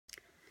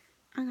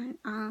Okay,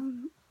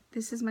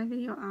 this is my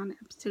video on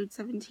episode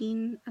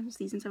 17 of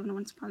season 7 of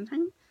Once Upon a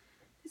Time.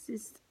 This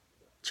is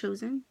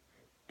Chosen,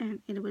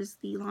 and it was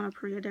the Lana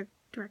Parilla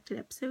directed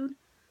episode.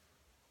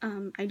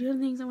 I do have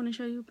things I want to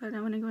show you, but I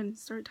want to go ahead and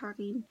start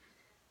talking.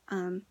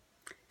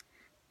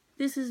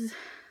 This is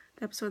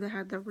the episode that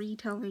had the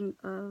retelling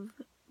of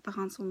the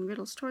Hansel and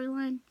Gretel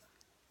storyline.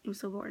 It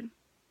was so boring.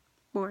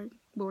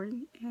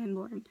 Boring.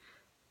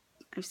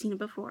 I've seen it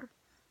before.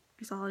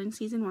 I saw it in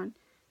season 1.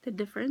 The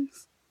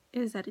difference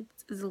is that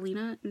it's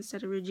Zelina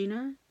instead of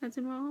Regina that's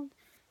involved,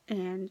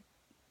 and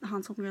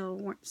Hansel and Gretel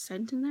weren't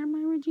sent in there by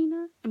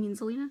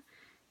Zelina.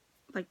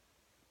 Like,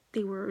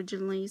 they were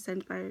originally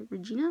sent by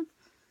Regina.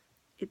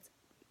 It's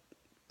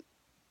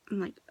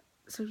like,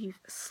 so you've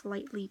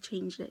slightly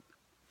changed it.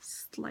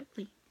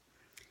 Slightly.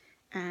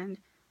 And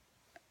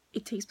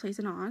it takes place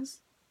in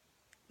Oz.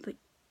 Like,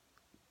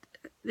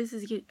 this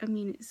is,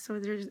 so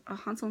there's a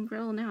Hansel and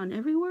Gretel now in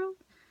every world?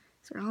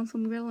 Is there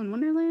Hansel and Gretel in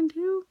Wonderland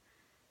too?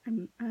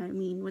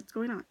 What's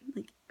going on?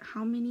 Like,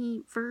 how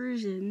many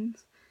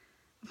versions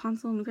of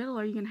Hansel and Gretel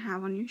are you gonna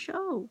have on your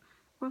show,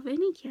 or of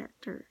any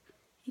character?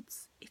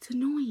 It's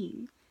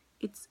annoying.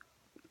 It's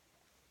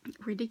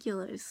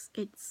ridiculous.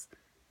 It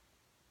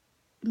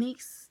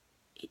makes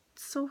it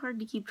so hard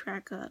to keep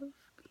track of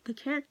the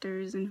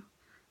characters and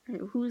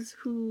who's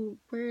who,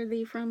 where are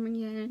they from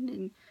again,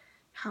 and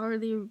how are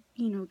they,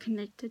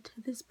 connected to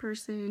this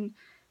person.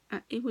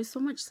 It was so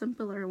much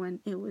simpler when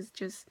it was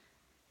just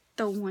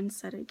the one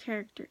set of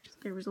characters.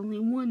 There was only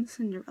one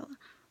Cinderella,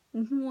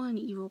 one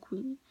evil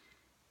queen.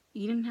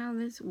 You didn't have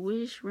this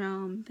Wish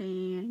Realm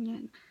thing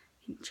and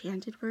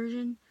Enchanted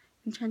version,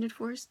 Enchanted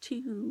Forest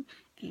 2,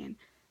 and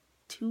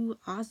 2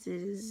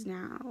 Oz's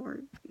now,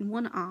 or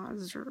 1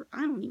 Oz, or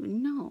I don't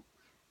even know.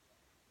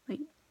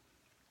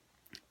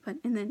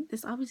 And then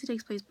this obviously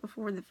takes place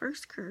before the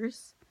first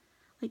curse,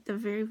 like the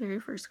very, very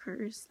first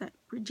curse that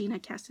Regina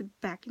casted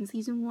back in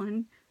season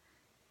 1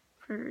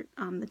 for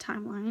the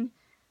timeline.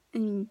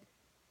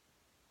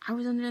 I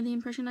was under the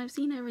impression I've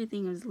seen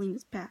everything of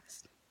Zelina's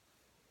past.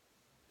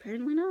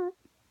 Apparently not.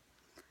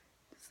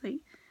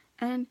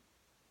 And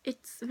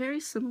it's very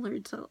similar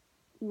to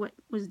what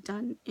was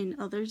done in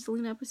other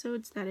Zelina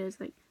episodes. That is,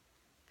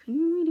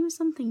 couldn't we do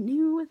something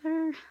new with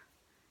her?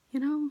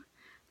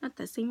 Not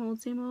the same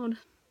old.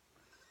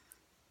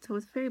 So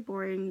it's very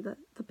boring, the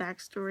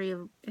backstory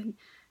of, and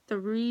the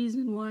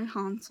reason why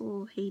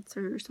Hansel hates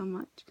her so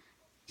much.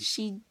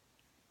 She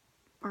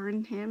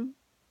burned him.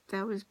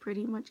 That was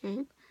pretty much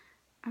it.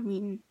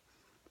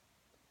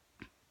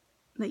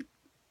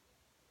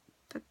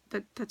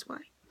 That's why.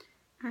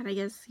 And I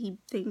guess he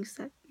thinks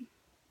that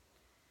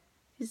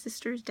his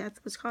sister's death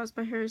was caused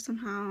by her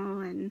somehow,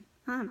 and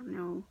I don't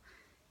know.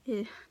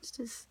 It's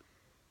just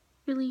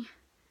really,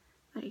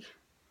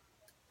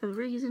 the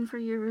reason for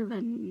your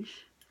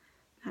revenge.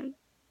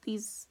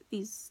 These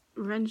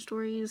revenge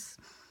stories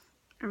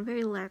are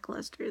very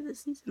lackluster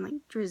this season. Like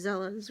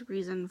Drizella's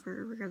reason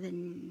for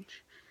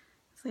revenge.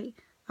 It's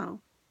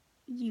oh,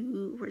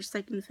 you were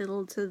second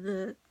fiddle to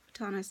the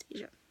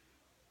Anastasia.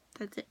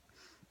 That's it.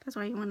 That's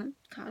why you want to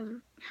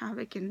cause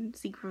havoc and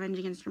seek revenge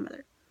against your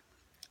mother.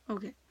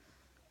 Okay.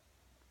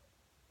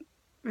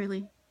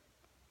 Really?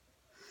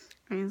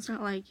 It's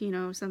not like,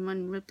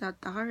 someone ripped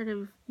out the heart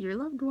of your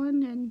loved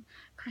one and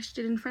crushed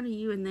it in front of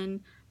you and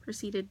then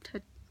proceeded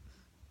to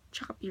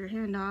chop your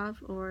hand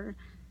off, or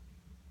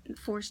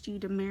forced you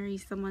to marry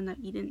someone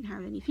that you didn't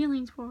have any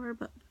feelings for,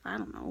 but I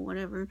don't know,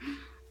 whatever.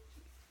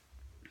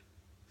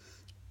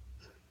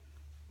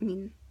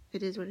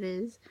 It is what it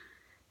is.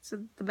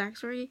 So the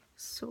backstory,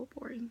 so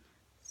boring.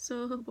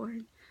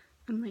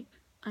 I'm like,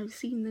 I've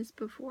seen this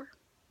before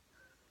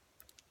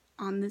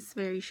on this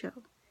very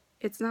show.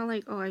 It's not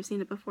like, oh, I've seen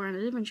it before on a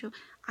different show.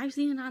 I've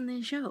seen it on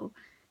this show.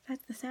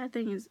 That's the sad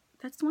thing, is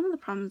that's one of the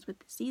problems with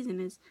this season,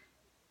 is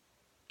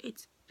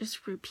it's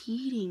just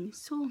repeating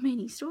so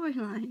many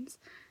storylines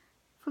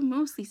from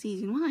mostly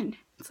season 1.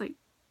 It's like,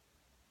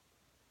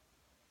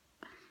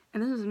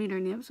 and this is me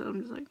during the episode,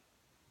 I'm just like,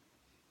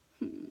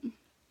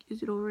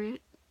 is it over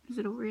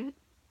yet?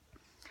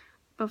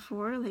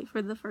 Before,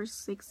 for the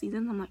first 6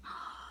 seasons, I'm like,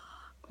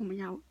 oh my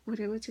god, what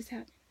just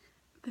happened?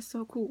 That's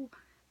so cool.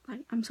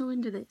 I'm so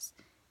into this.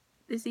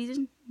 This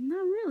season,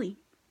 not really.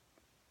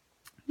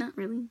 Not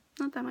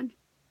that much.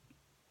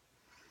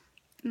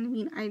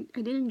 I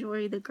did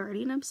enjoy the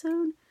Guardian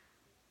episode,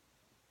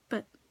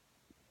 but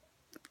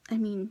that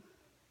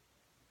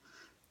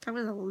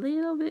was a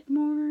little bbit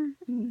more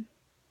and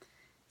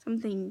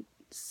something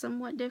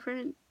somewhat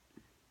different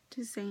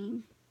to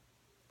saying.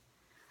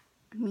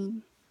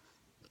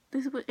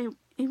 This was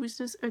it was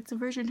just, it's a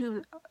version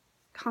 2 of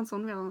Hansel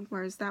and Gretel,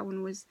 whereas that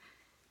one was,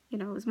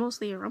 it was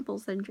mostly a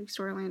Rumpel-centric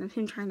storyline of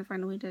him trying to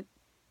find a way to,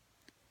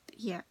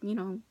 get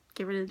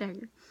rid of the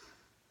dagger.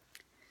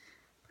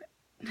 But,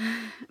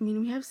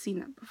 we have seen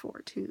that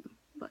before too,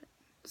 but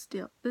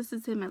still, this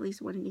is him at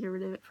least wanting to get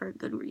rid of it for a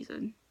good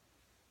reason.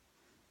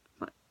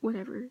 But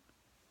whatever.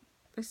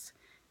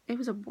 It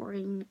was a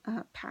boring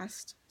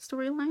past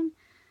storyline.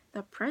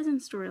 The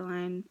present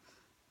storyline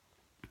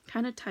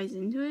kind of ties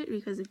into it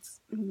because it's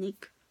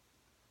Nick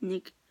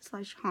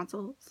slash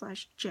Hansel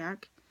slash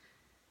Jack.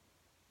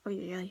 Oh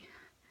yeah,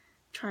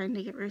 trying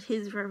to get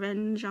his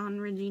revenge on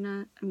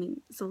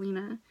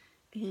Zelina.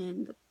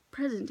 In the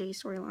present day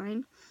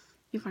storyline,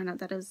 you find out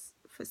that it was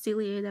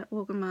Facilier that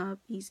woke him up.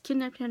 He's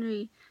kidnapped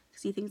Henry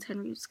because he thinks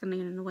Henry's gonna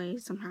get in the way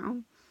somehow.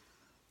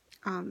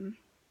 And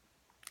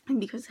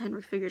because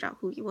Henry figured out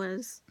who he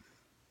was.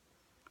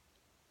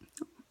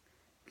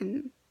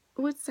 And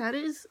what's sad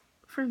is,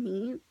 for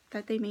me,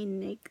 that they made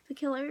Nick the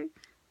killer,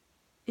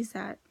 is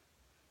that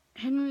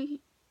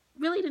Henry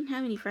really didn't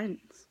have any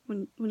friends.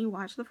 When you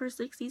watch the first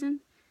 6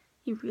 seasons,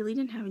 he really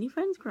didn't have any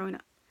friends growing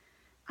up.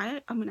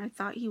 I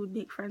thought he would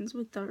make friends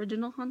with the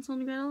original Hansel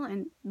and Gretel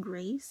and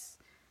Grace,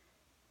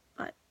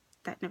 but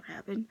that never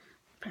happened,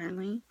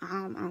 apparently.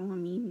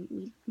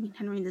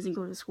 Henry doesn't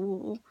go to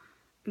school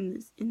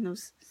in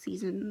those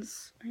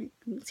seasons.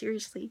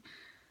 Seriously,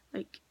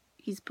 like,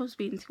 he's supposed to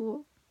be in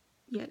school,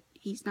 yet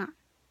he's not.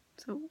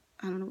 So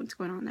I don't know what's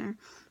going on there,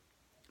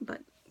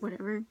 but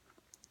whatever.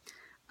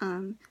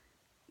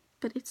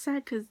 But it's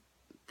sad because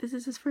this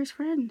is his first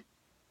friend,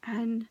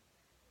 and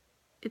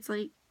it's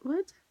like,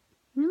 what?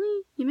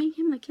 Really? You make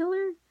him the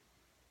killer?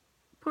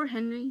 Poor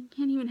Henry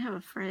can't even have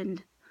a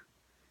friend.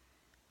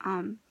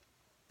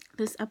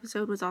 This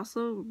episode was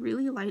also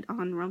really light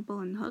on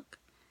Rumple and Hook.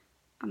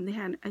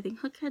 I think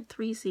Hook had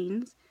 3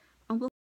 scenes. Rumple